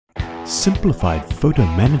Simplified photo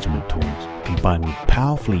management tools combined with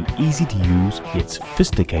powerfully easy to use yet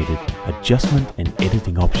sophisticated adjustment and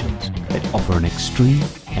editing options that offer an extreme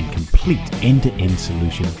and complete end-to-end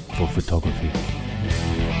solution for photography.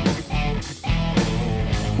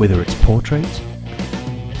 Whether it's portraits,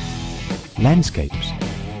 landscapes,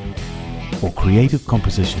 or creative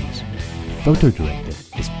compositions,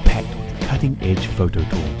 PhotoDirector is packed with cutting-edge photo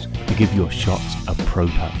tools to give your shots a pro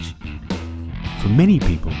touch. For many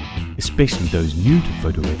people, especially those new to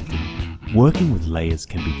photo editing, working with layers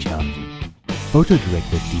can be challenging.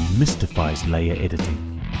 PhotoDirector demystifies layer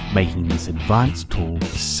editing, making this advanced tool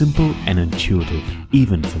simple and intuitive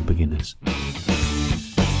even for beginners.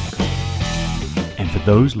 And for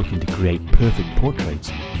those looking to create perfect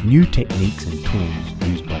portraits, new techniques and tools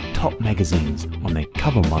used by top magazines on their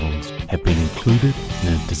cover models have been included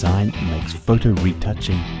in a design that makes photo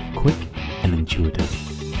retouching quick and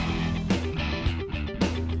intuitive.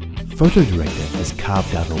 PhotoDirector has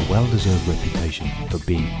carved out a well-deserved reputation for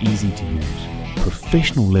being easy to use,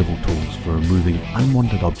 professional level tools for removing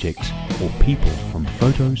unwanted objects or people from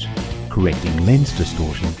photos, correcting lens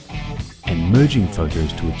distortion, and merging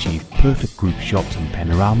photos to achieve perfect group shots and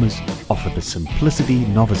panoramas offer the simplicity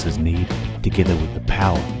novices need together with the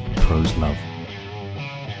power pros love.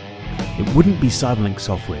 It wouldn't be CyberLink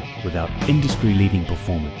software without industry-leading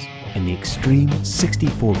performance and the extreme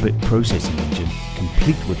 64-bit processing engine,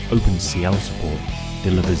 complete with OpenCL support,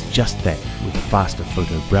 delivers just that with faster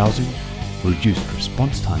photo browsing, reduced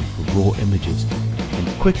response time for raw images, and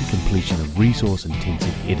quicker completion of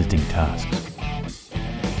resource-intensive editing tasks.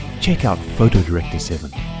 Check out PhotoDirector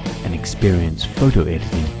 7 and experience photo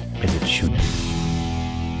editing as it should be.